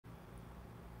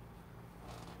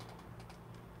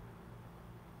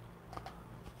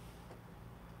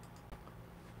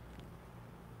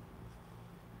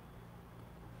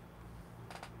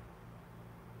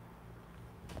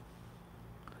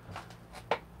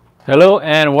Hello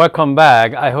and welcome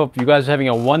back. I hope you guys are having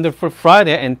a wonderful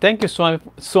Friday, and thank you so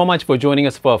much for joining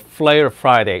us for Flair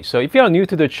Friday. So if you are new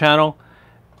to the channel,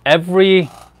 every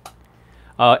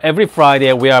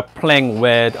Friday we are playing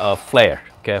with Flair.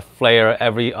 Okay, Flair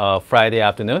every Friday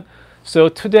afternoon. So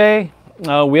today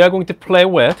we are going to play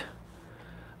with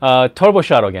Turbo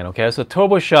Shot again. Okay, so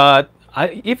Turbo Shot.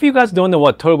 If you guys don't know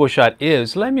what Turbo Shot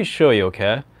is, let me show you.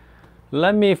 Okay,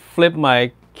 let me flip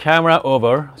my camera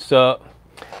over. So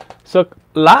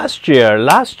last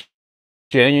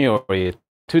January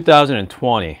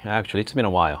 2020, actually, it's been a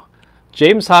while.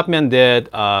 James Hoffman did,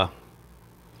 let's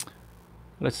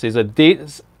see,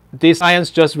 the science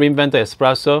just reinvented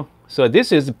espresso. So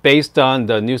this is based on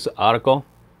the news article.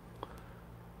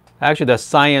 Actually, the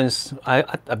science, I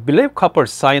believe a couple of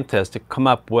scientists come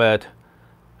up with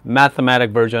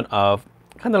mathematic version of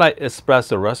kind of like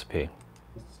espresso recipe.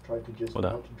 Let's try to just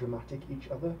out dramatic each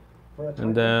other for a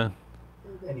time. And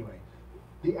anyway,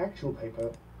 the actual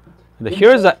paper.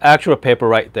 Here's the actual paper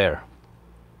right there.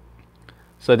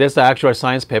 So this is the actual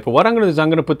science paper. What I'm going to do is I'm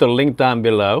going to put the link down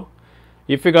below.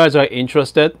 If you guys are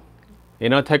interested,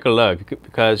 take a look,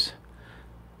 because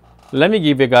let me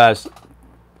give you guys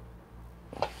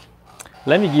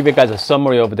a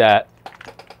summary of that,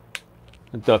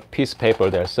 the piece of paper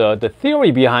there. So the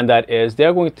theory behind that is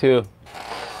they're going to,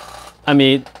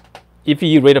 if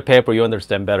you read a paper, you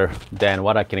understand better than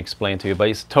what I can explain to you. But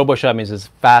it's turbo shot means it's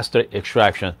faster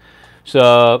extraction.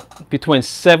 So between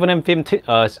 7 and 15,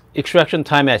 extraction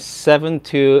time at 7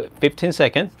 to 15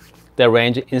 seconds, the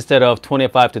range, instead of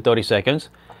 25 to 30 seconds.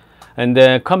 And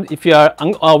then if you are,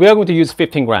 we are going to use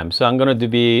 15 grams. So I'm going to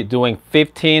be doing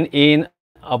 15 in,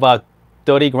 about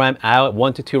 30 gram out,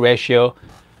 1:2 ratio,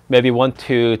 maybe 1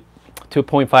 to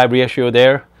 2.5 ratio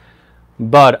there.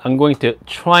 But I'm going to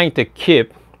trying to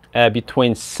keep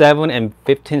between 7 and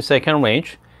 15 second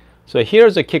range. So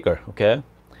here's the kicker, okay?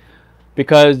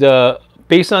 Because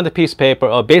based on the piece of paper,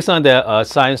 or based on the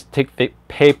scientific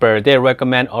paper, they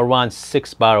recommend around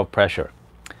 6 bar of pressure.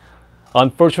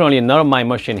 Unfortunately, none of my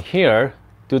machine here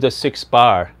do the 6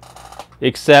 bar,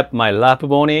 except my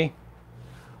Lapiboni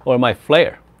or my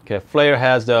Flair. Okay, Flair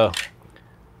has the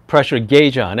pressure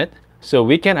gauge on it, so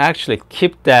we can actually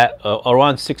keep that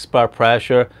around 6 bar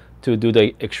pressure to do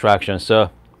the extraction. So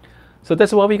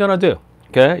that's what we're gonna do.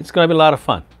 Okay, it's gonna be a lot of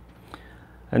fun.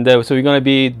 And so we're gonna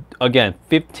be, again,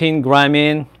 15 gram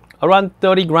in, around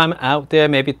 30 gram out there,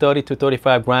 maybe 30 to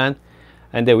 35 gram,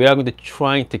 and then we are going to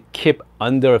try to keep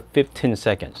under 15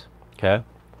 seconds. Okay,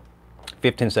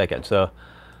 15 seconds. So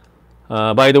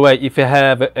by the way, if you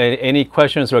have any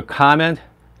questions or comment,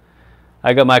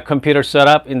 I got my computer set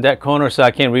up in that corner so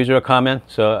I can read your comment.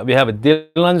 So we have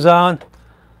Dylan's on.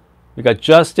 We got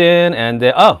Justin, and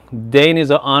Dane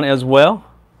is on as well.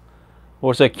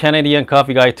 Also Canadian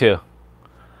coffee guy too.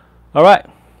 All right.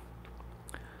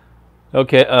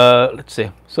 Okay, let's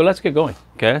see. So let's get going.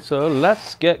 Okay, so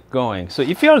let's get going. So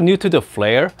if you're new to the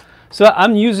Flair, so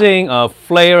I'm using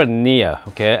Flair Nia,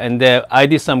 okay, and then I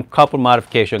did some couple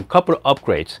modification, couple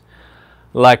upgrades,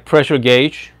 like pressure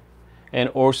gauge, and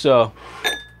also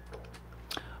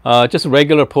just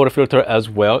regular portafilter as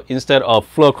well, instead of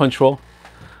flow control.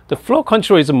 The flow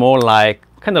control is more like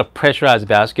kind of pressurized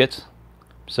baskets.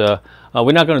 So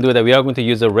we're not going to do that. We are going to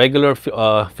use a regular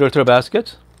filter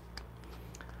basket.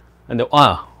 And then,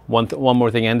 one more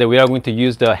thing, and then we are going to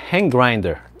use the hand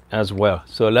grinder as well.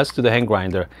 So let's do the hand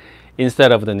grinder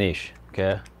instead of the niche.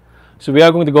 Okay. So we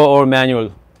are going to go over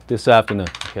manual this afternoon.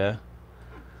 Okay.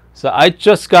 So I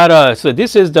just got so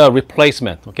this is the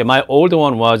replacement. Okay, my older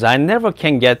one was, I never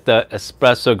can get the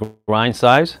espresso grind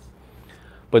size.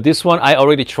 But this one, I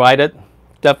already tried it.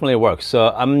 Definitely works. So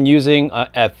I'm using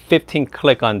a 15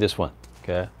 click on this one.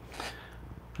 Okay.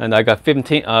 And I got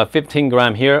 15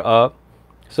 gram here.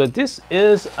 So this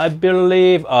is, I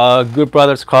believe, Good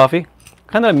Brothers coffee.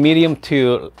 Kind of medium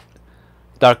to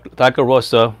darker roast.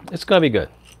 So it's going to be good.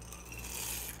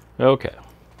 Okay.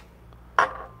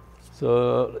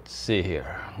 So let's see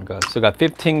here. Got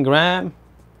 15 gram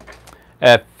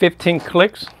at 15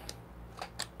 clicks.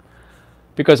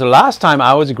 Because the last time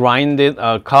I was grinding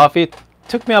coffee, it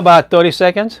took me about 30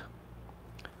 seconds.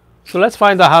 So let's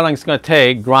find out how long it's going to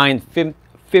take grind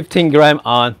 15 gram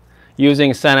on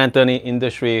using San Antonio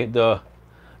Industry, the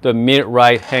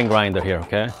Millwright hand grinder here.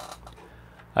 Okay,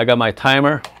 I got my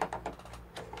timer.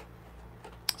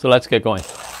 So let's get going.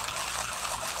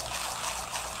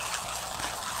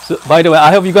 So by the way,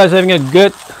 I hope you guys are having a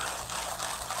good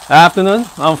afternoon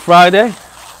on Friday.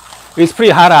 It's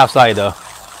pretty hot outside though.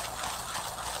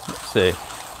 Let's see.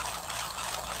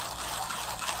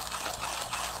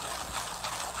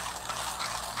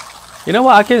 You know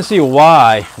what? I can see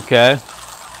why. Okay.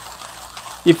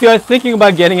 If you are thinking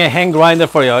about getting a hand grinder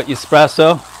for your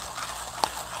espresso,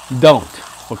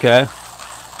 don't, okay?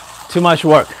 Too much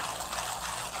work.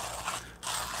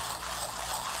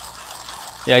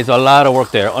 Yeah, it's a lot of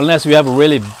work there. Unless you have a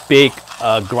really big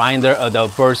grinder,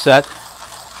 the burst set.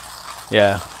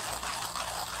 Yeah.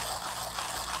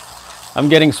 I'm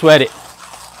getting sweaty.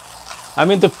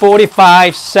 I'm into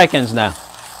 45 seconds now.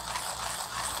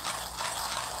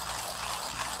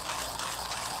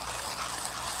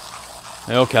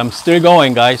 Okay, I'm still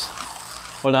going, guys.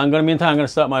 Hold on, meantime, I'm gonna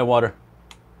start my water.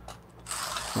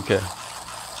 Okay.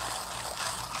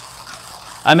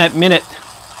 I'm at minute.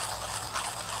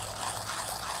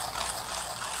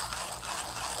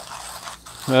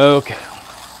 Okay.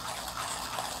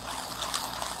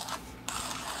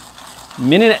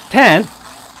 Minute 10.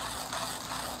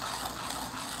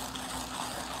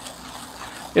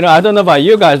 You know, I don't know about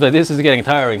you guys, but this is getting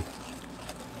tiring.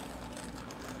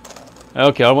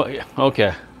 Okay,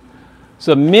 okay.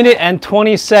 So minute and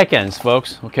 20 seconds,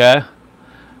 folks, okay?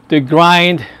 To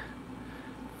grind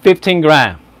 15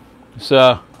 gram.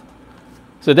 So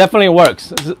definitely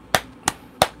works.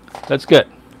 That's good.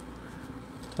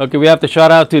 Okay, we have to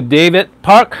shout out to David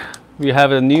Park. We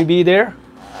have a newbie there.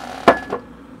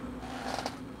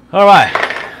 All right.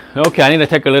 Okay, I need to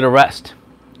take a little rest.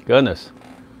 Goodness.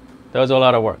 That was a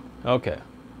lot of work. Okay.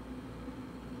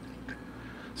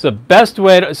 So best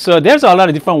way to, so there's a lot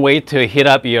of different ways to heat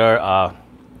up your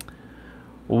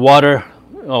water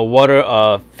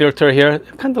filter here,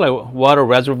 kind of like water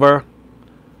reservoir.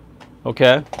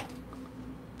 Okay.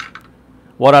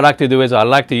 What I like to do is I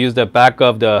like to use the back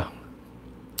of the,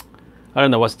 I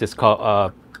don't know what's this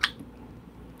called,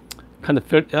 kind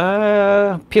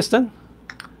of piston.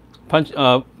 Punch,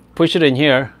 push it in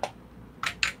here.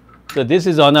 So this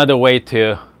is another way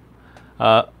to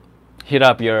heat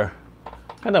up your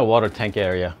kind of water tank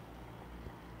area,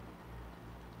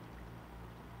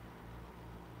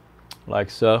 like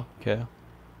so. Okay.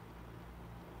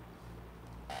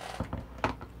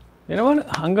 You know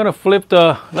what? I'm gonna flip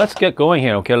the. Let's get going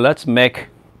here. Okay. Let's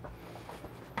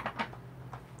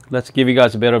give you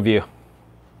guys a better view.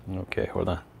 Okay. Hold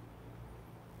on.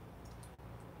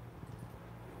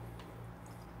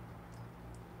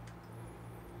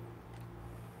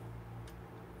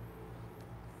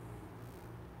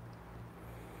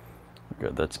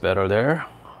 Good, that's better there.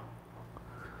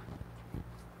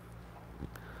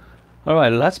 All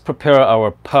right, let's prepare our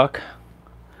puck.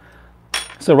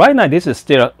 So right now this is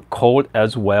still cold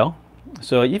as well.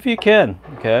 So if you can,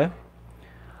 okay,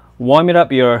 warm it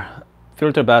up your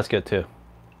filter basket too.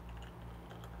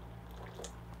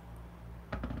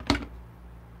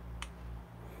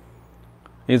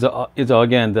 Is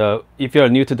again, if you're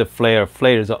new to the Flair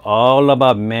is all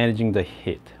about managing the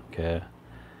heat. Okay.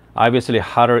 Obviously,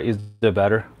 hotter is the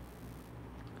better.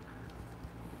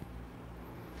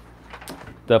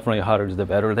 Definitely hotter is the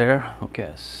better there.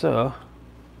 Okay, so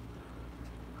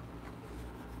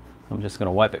I'm just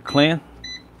gonna wipe it clean.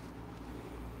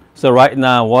 So right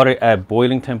now, water at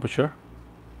boiling temperature,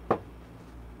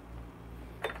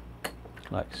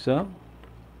 like so.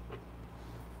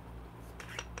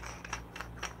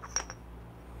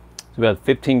 So we have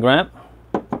 15 gram.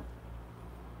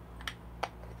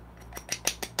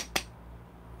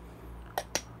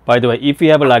 By the way, if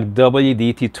you have a like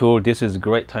WDT tool, this is a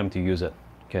great time to use it.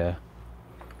 Okay,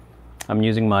 I'm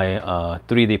using my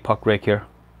 3D puck rake here.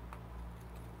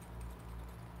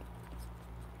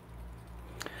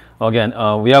 Again,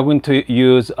 we are going to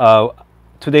use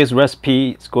today's recipe.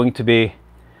 It's going to be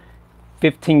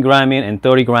 15 gram in and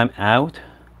 30 gram out,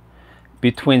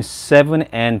 between 7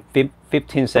 and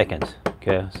 15 seconds.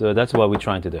 Okay, so that's what we're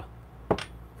trying to do.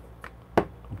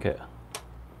 Okay.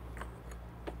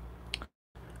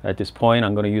 At this point,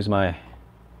 I'm going to use my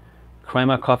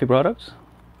Crema coffee products,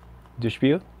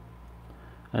 distribute,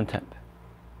 and temp.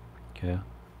 Okay.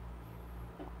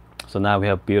 So now we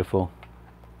have beautiful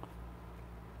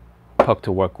puck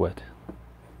to work with.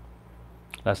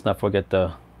 Let's not forget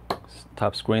the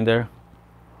top screen there.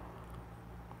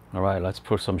 All right, let's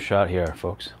put some shot here,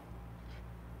 folks.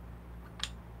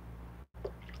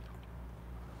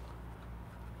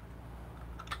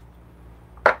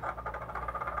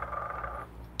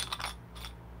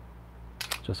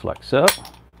 Just like so.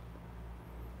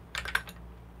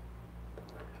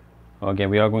 Again,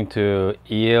 we are going to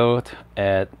yield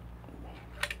at,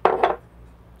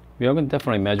 we are going to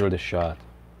definitely measure the shot.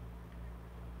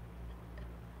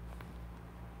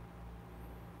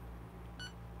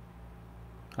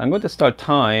 I'm going to start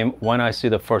time when I see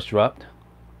the first drop.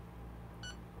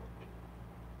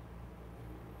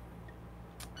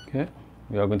 Okay,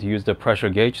 we are going to use the pressure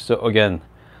gauge. So again,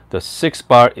 the 6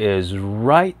 bar is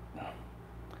right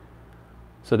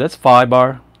So that's 5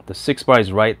 bar. The 6 bar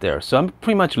is right there. So I'm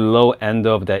pretty much low end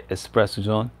of that espresso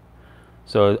zone.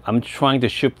 So I'm trying to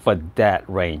shoot for that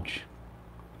range.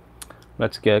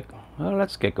 Let's get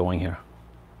going here.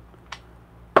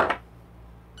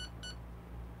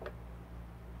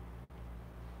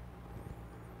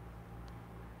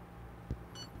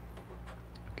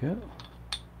 Okay.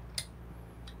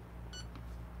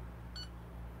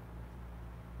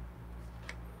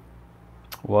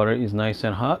 Water is nice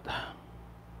and hot.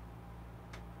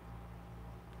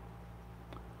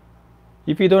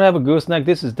 If you don't have a gooseneck,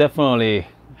 this is definitely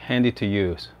handy to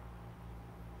use.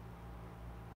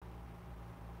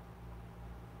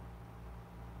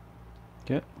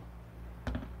 Okay.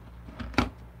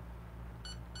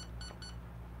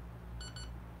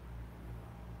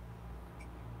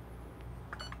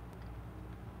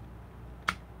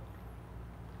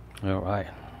 All right.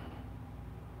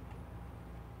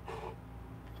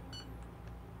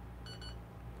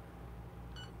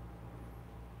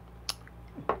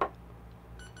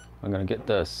 I'm gonna get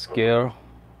the scale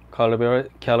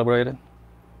calibrated.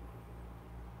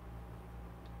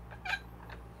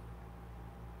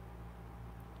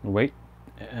 Wait,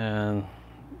 and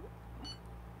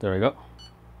there we go.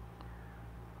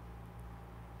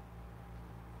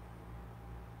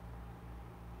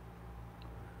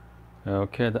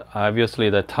 Okay, obviously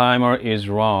the timer is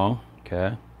wrong.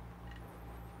 Okay.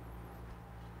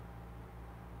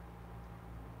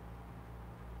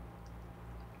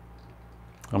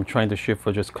 I'm trying to shoot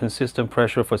for just consistent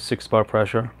pressure for 6 bar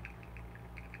pressure.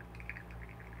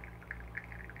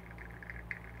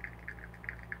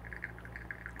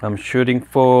 I'm shooting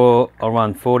for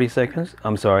around 40 seconds.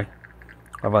 I'm sorry,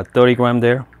 about 30 gram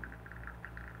there.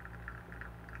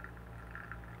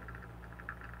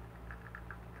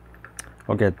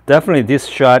 Okay, definitely this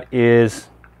shot is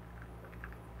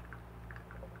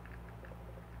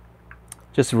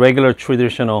just regular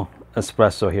traditional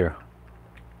espresso here.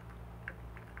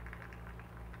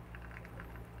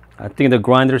 I think the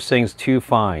grinder setting is too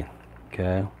fine.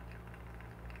 Okay.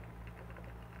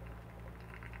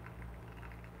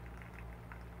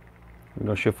 I'm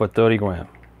gonna shoot for 30 gram.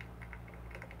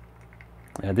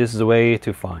 Yeah, this is way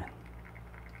too fine.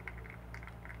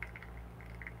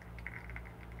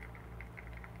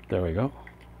 There we go.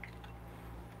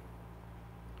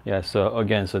 Yeah, so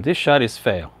again, so this shot is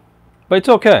fail. But it's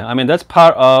okay. I mean, that's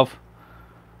part of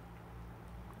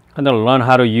kind of learn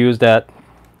how to use that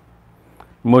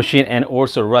machine and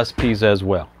also recipes as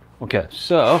well. Okay,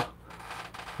 so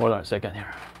hold on a second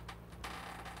here.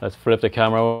 Let's flip the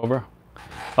camera over.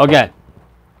 Again,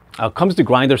 comes to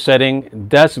grinder setting.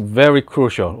 That's very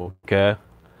crucial. Okay.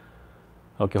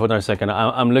 Okay, hold on a second.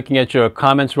 I'm looking at your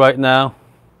comments right now.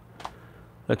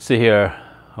 Let's see here.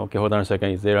 Okay, hold on a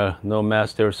second. Is there no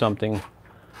master or something?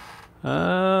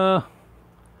 Okay,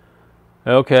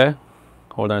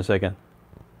 hold on a second.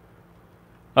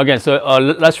 Okay, so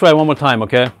let's try one more time,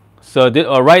 okay? So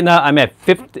right now I'm at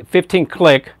 15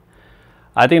 click.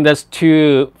 I think that's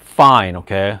too fine,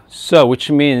 okay? So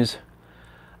which means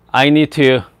I need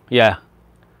to, yeah,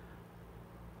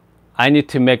 I need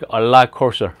to make a lot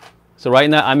coarser. So right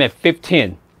now I'm at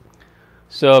 15.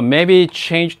 So maybe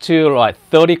change to like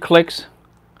 30 clicks.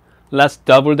 Let's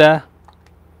double that.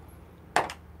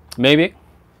 Maybe.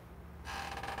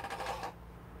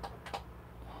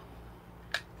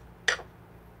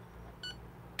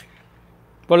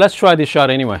 But let's try this shot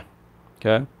anyway.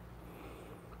 Okay.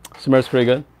 Smells pretty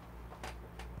good.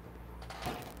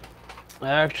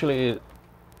 Actually,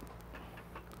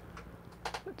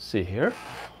 let's see here.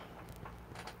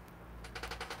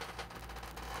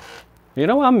 You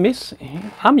know, I'm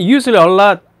usually a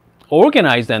lot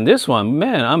organized than this one.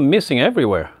 Man, I'm missing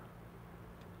everywhere.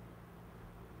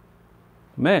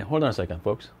 Man, hold on a second,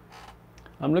 folks.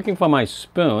 I'm looking for my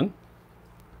spoon.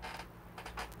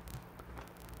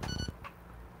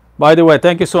 By the way,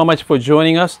 thank you so much for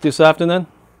joining us this afternoon.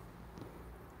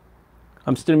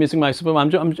 I'm still missing my spoon.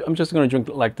 I'm just going to drink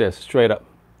like this, straight up.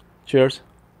 Cheers.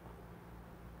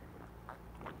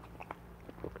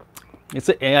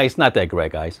 It's not that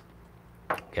great, guys.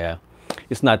 Yeah,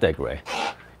 it's not that great.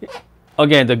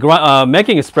 Again, the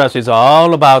making espresso is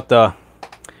all about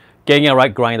getting a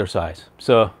right grinder size.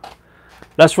 So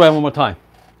let's try one more time.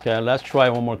 Okay, let's try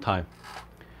one more time.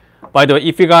 By the way,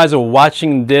 if you guys are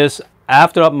watching this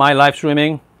after my live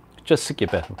streaming, just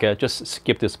skip it. Okay, just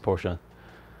skip this portion.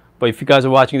 But if you guys are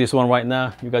watching this one right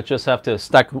now, you guys just have to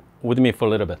stick with me for a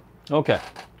little bit. Okay.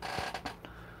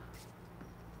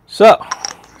 So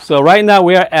right now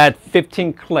we are at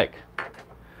 15 click.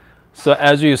 So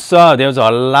as you saw, there's a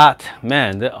lot,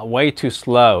 man, they're way too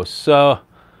slow. So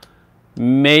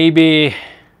maybe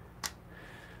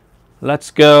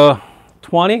Let's go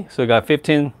 20. So we got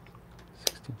 15,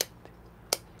 16.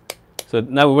 So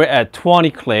now we're at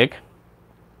 20 click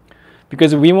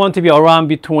because we want to be around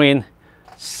between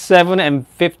 7 and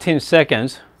 15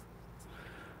 seconds.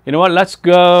 You know what? Let's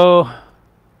go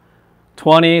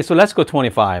 20. So let's go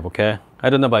 25, okay?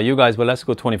 I don't know about you guys, but let's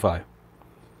go 25.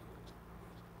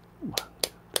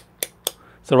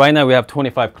 So right now we have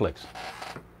 25 clicks.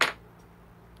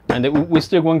 And we're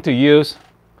still going to use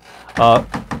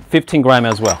 15 gram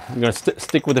as well. We're going to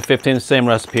stick with the 15, same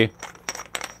recipe.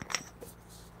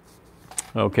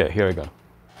 Okay, here we go.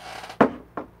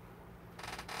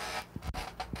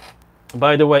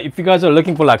 By the way, if you guys are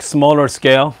looking for like smaller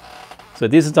scale, so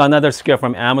this is another scale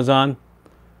from Amazon.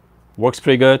 Works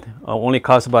pretty good. Only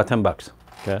costs about 10 bucks.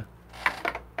 Okay.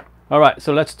 All right,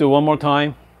 so let's do one more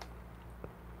time.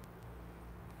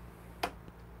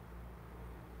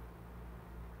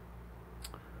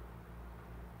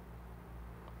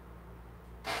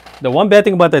 The one bad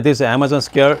thing about this Amazon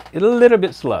scale, it's a little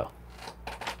bit slow.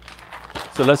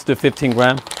 So let's do 15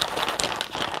 gram.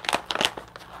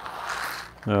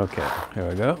 Okay, here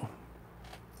we go.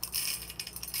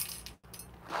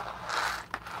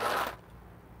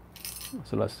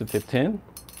 So let's do 15.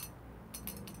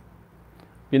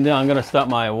 And then I'm gonna start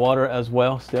my water as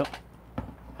well still.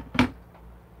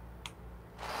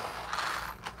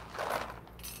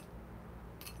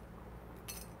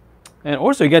 And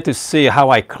also you get to see how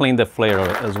I clean the Flair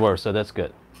as well, so that's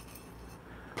good.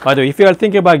 By the way, if you are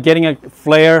thinking about getting a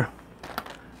Flair,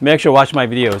 make sure to watch my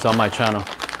videos on my channel.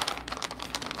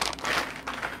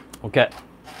 Okay,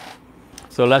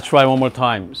 so let's try one more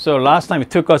time. So last time it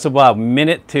took us about a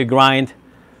minute to grind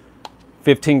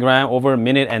 15 gram, over a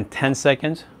minute and 10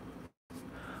 seconds.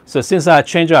 So since I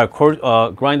changed our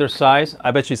grinder size,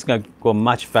 I bet you it's gonna go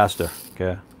much faster,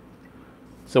 okay?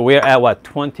 So we're at what,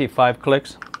 25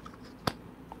 clicks?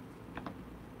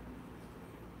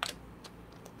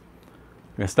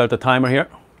 I'm gonna start the timer here.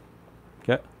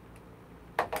 Okay.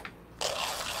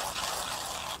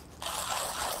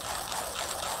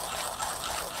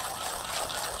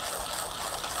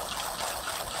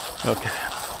 Okay.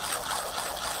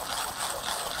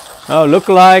 Oh, look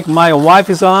like my wife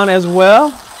is on as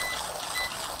well.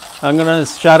 I'm gonna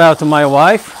shout out to my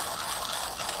wife.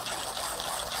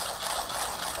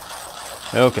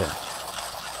 Okay.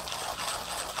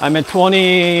 I'm at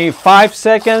 25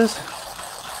 seconds.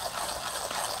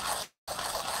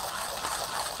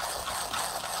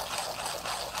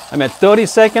 I'm at 30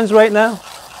 seconds right now.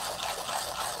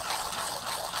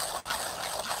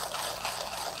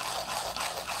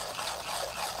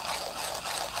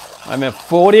 I'm at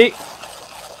 40.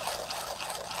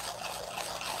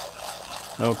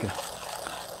 Okay.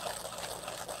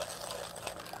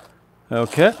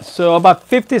 Okay, so about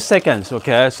 50 seconds,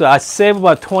 okay? So I save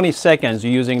about 20 seconds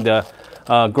using the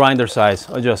grinder size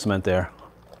adjustment there.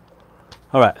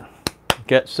 All right,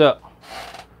 okay, so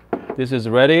this is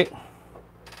ready.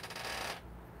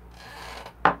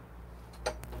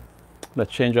 Let's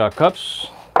change our cups.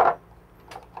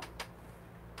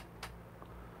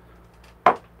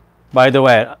 By the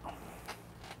way,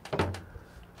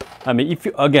 I mean, if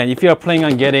you are planning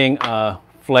on getting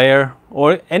Flair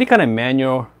or any kind of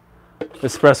manual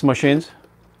espresso machines,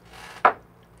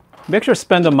 make sure to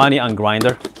spend the money on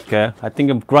grinder. Okay, I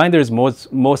think a grinder is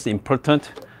most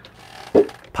important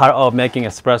part of making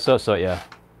espresso. So yeah.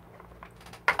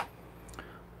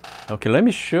 Okay, let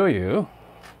me show you.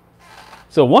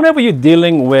 So whenever you're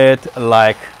dealing with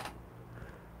like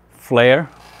Flair,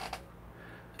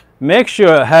 make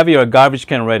sure you have your garbage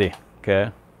can ready,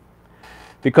 okay?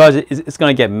 Because it's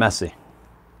gonna get messy.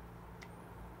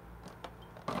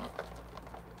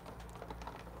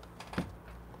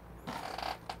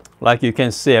 Like you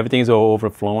can see, everything's all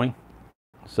overflowing.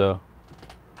 So,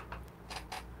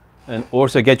 and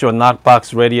also get your knock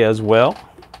box ready as well.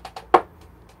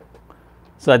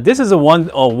 So this is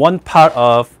one part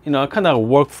of, you know, kind of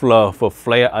workflow for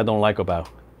Flair I don't like about,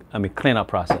 cleanup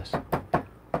process.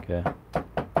 Okay,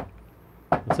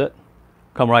 that's it.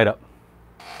 Come right up.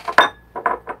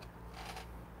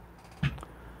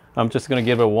 I'm just gonna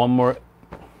give it one more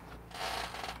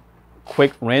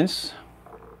quick rinse.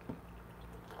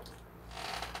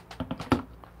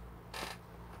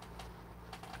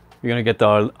 We're gonna get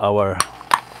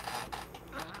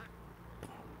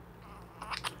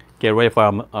get ready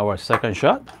for our second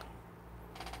shot.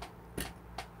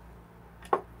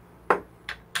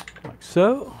 Like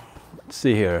so. Let's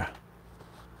see here.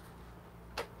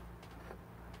 I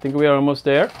think we are almost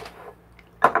there.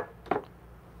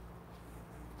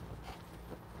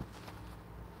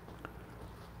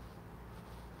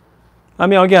 I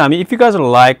mean, again, I mean, if you guys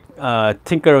like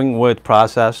tinkering with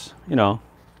process, you know,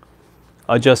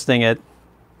 adjusting it,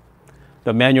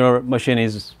 the manual machine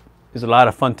is a lot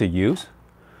of fun to use.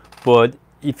 But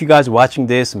if you guys watching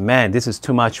this, man, this is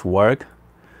too much work.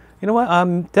 You know what?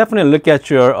 Definitely look at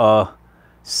your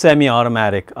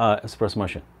semi-automatic espresso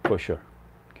machine for sure.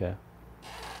 Okay.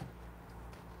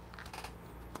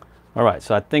 All right,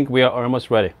 so I think we are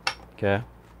almost ready. Okay.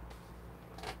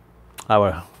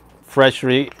 Our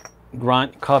freshly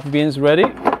ground coffee beans ready,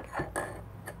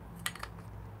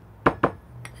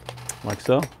 like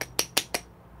so.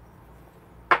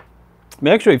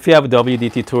 Make sure if you have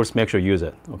WDT tools, make sure you use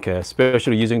it. Okay,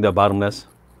 especially using the bottomless.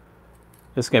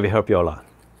 This can help you a lot.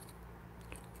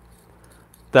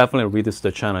 Definitely reduce the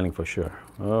channeling for sure.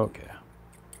 Okay.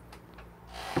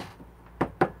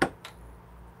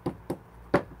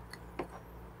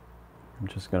 I'm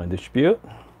just gonna distribute.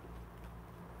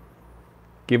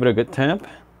 Give it a good temp.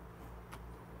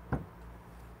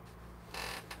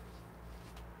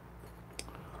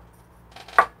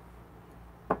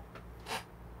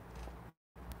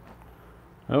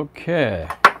 Okay.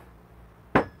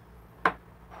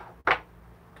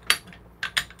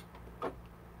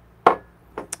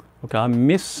 Okay, I'm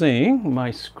missing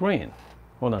my screen.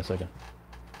 Hold on a second.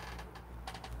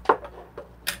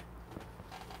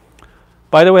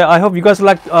 By the way, I hope you guys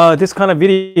like this kind of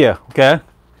video, okay?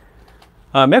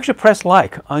 Make sure to press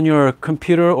like on your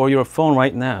computer or your phone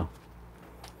right now.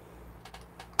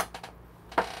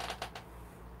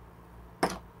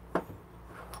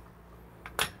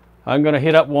 I'm gonna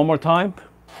hit up one more time.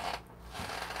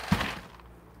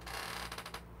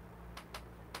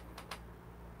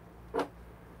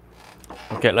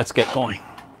 Okay, let's get going.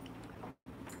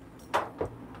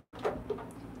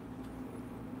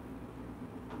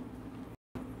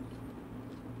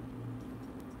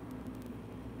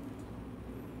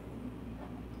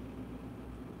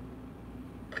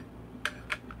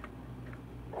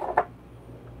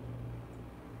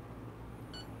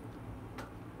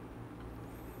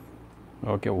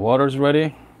 Okay, water's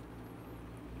ready.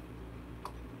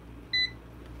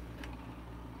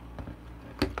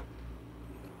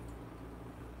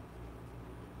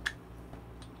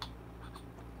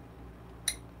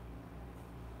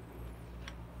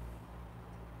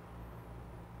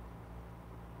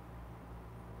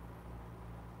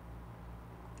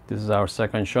 This is our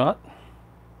second shot.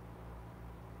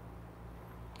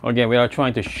 Again, we are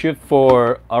trying to shoot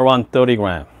for around 30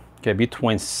 grams. Okay,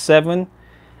 between 7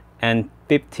 and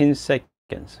 15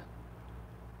 seconds.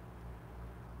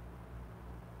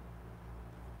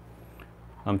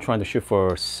 I'm trying to shoot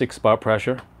for 6 bar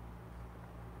pressure.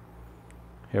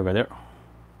 Here we go there.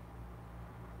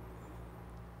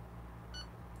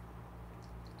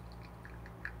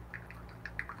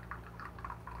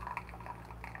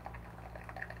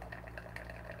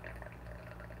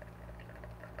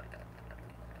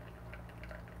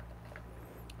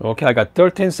 Okay, I got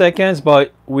 13 seconds,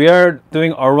 but we are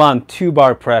doing around 2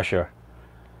 bar pressure.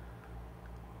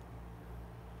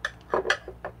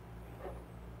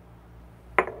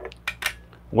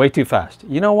 Way too fast.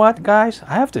 You know what, guys?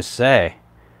 I have to say,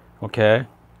 okay,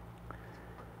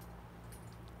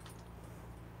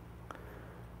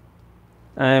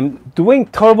 doing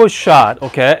turbo shot,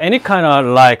 okay, any kind of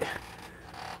like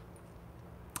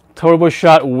turbo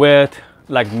shot with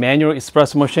like manual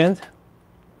espresso machines,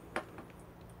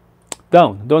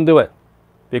 don't do it,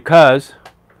 because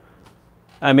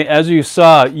I mean, as you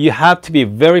saw, you have to be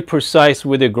very precise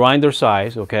with the grinder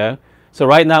size. Okay, so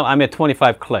right now I'm at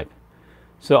 25 click.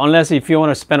 So unless if you want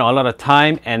to spend a lot of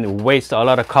time and waste a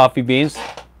lot of coffee beans,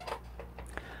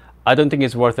 I don't think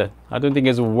it's worth it. I don't think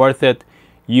it's worth it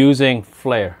using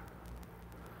Flair.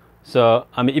 So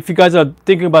I mean, if you guys are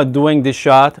thinking about doing this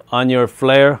shot on your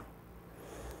Flair,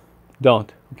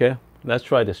 don't. Okay, let's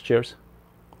try this. Cheers.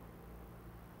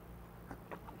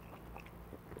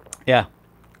 Yeah,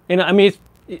 you know, I mean,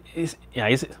 it's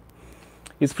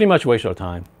pretty much a waste of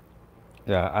time.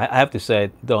 Yeah, I have to say,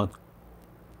 don't.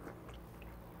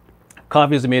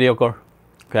 Coffee is mediocre.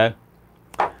 Okay.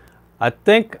 I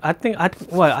think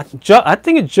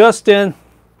Justin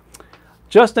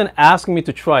asked me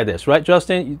to try this, right?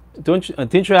 Justin,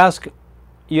 didn't you ask?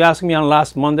 You asked me on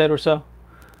last Monday or so.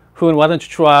 Why don't you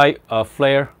try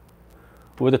Flair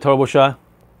with a turbo shot?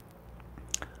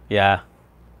 Yeah.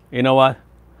 You know what?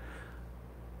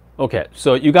 Okay,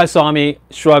 so you guys saw me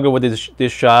struggle with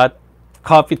this shot.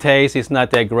 Coffee taste is not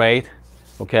that great.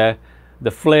 Okay, the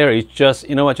Flair is just,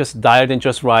 you know what, just dialed in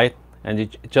just right, and you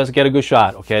just get a good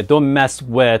shot. Okay, don't mess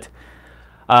with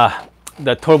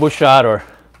the turbo shot or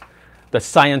the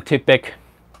scientific,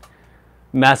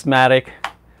 mathematic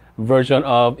version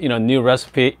of, you know, new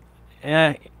recipe.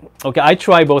 okay, I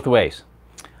try both ways.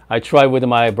 I try with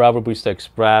my Bravo Barista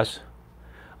Express,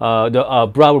 the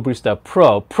Bravo Barista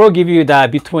Pro. Pro give you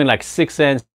that between like 6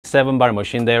 and 7 bar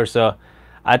machine there, so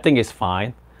I think it's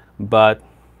fine. But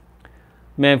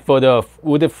man,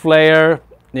 with the Flair,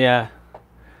 yeah,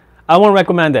 I won't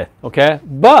recommend it. Okay,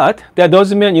 but that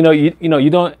doesn't mean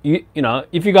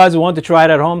if you guys want to try it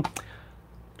at home,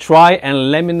 try and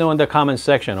let me know in the comment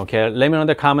section. Okay, let me know in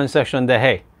the comment section that,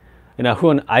 hey,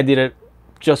 Hun, I did it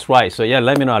just right. So yeah,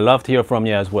 let me know. I love to hear from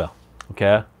you as well.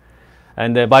 Okay,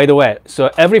 and by the way, so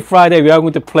every Friday we are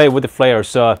going to play with the Flair.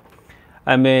 So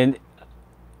I mean,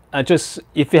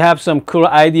 if you have some cool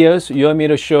ideas you want me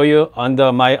to show you on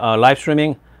my live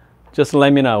streaming, just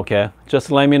let me know. Okay, just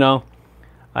let me know.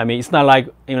 I mean, it's not like,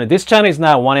 this channel is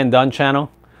not a one and done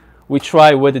channel. We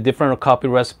try with the different coffee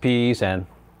recipes and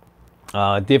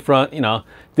different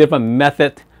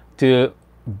method to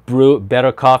brew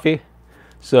better coffee.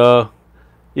 So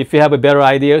if you have a better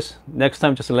ideas, next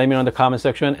time just let me know in the comment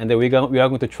section, and then we are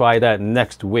going to try that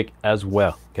next week as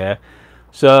well. Okay,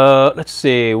 so let's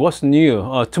see what's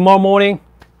new. Tomorrow morning,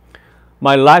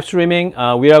 my live streaming,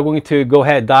 we are going to go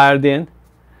ahead dialed in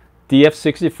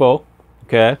DF64.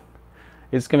 Okay,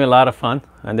 it's gonna be a lot of fun,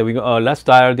 and then we go let's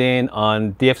dial in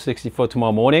on DF64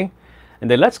 tomorrow morning, and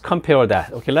then let's compare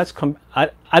that. Okay,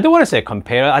 I don't want to say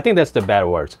compare, I think that's the bad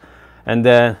words. And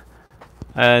then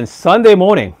Sunday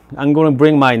morning, I'm going to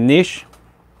bring my niche.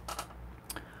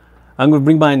 I'm going to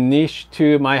bring my niche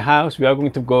to my house. We are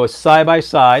going to go side by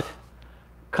side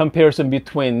comparison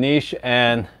between niche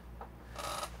and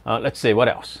let's see what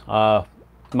else.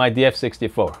 My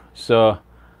DF64. So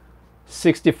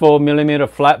 64 millimeter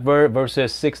flat vert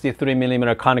versus 63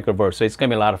 millimeter conical vert. So it's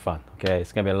gonna be a lot of fun. Okay,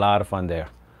 it's gonna be a lot of fun there.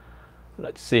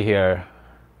 Let's see here.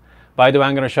 By the way,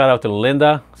 I'm gonna shout out to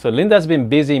Linda. So Linda's been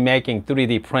busy making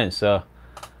 3D prints. So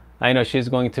I know she's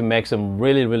going to make some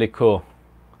really, really cool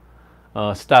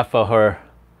stuff for her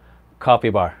coffee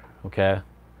bar. Okay,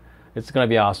 it's gonna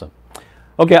be awesome.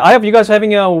 Okay, I hope you guys are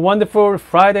having a wonderful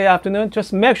Friday afternoon.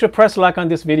 Just make sure to press like on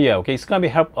this video. Okay, it's gonna be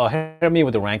help me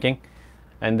with the ranking.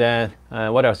 And then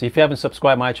what else? If you haven't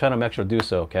subscribed my channel, make sure to do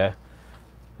so. Okay,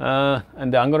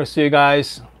 and then I'm gonna see you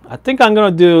guys. I think I'm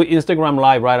gonna do Instagram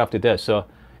live right after this. So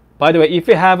by the way, if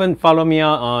you haven't followed me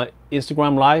on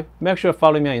Instagram live, make sure to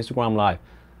follow me on Instagram live.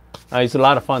 It's a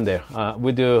lot of fun there.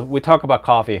 We talk about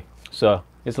coffee, so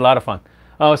it's a lot of fun.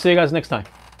 I'll see you guys next time.